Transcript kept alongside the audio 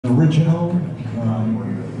original.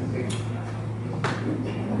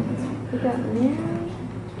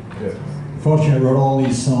 Fortunately, I wrote all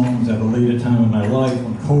these songs at a later time in my life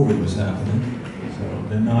when COVID was happening, so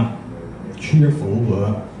they're not cheerful,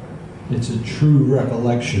 but it's a true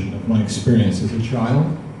recollection of my experience as a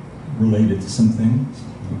child, related to some things.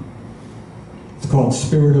 It's called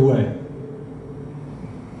Spirit Away.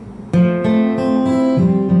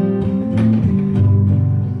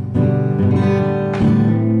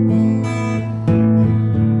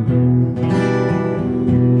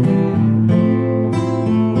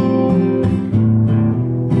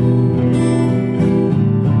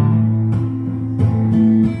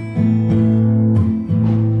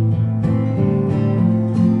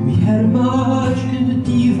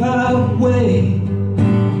 Way.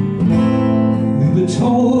 We were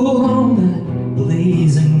told on that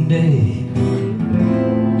blazing day,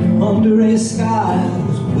 under a sky that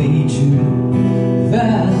was way too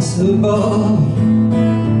vast above,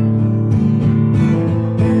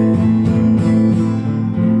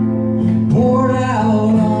 poured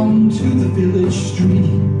out onto the village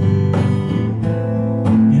street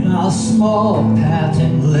in our small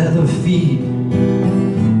patent leather feet,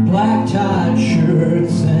 black-tied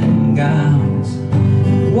shirts and gowns,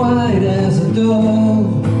 white as a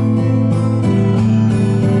dove.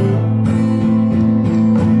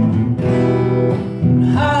 And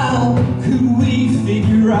how could we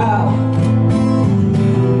figure out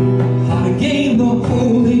how to gain the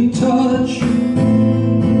holy touch?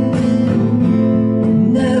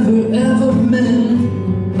 Never ever meant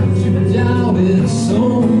to doubt it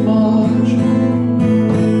so much.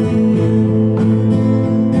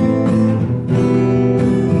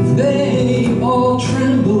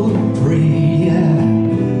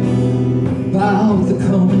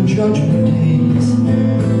 Judgment days,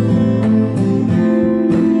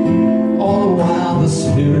 all the while the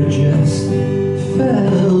spirit just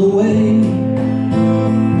fell away.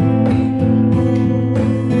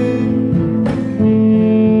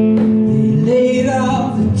 They laid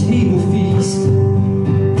out the table feast,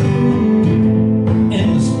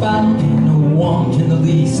 endless bounty, no want in the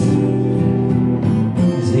least,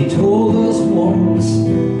 as they told us once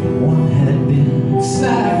one had been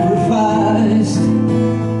sacrificed.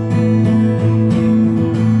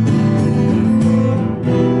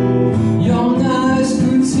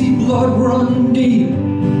 Blood run deep,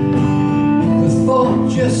 the thought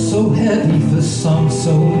just so heavy for some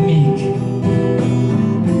so meek,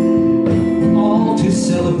 all to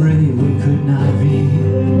celebrate what could not be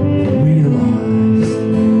realized.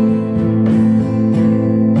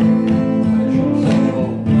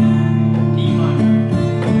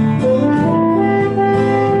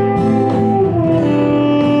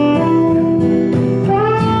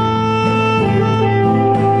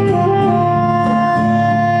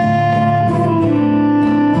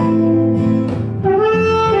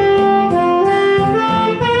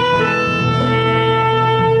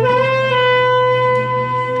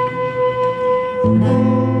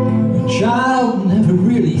 A child never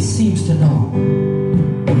really seems to know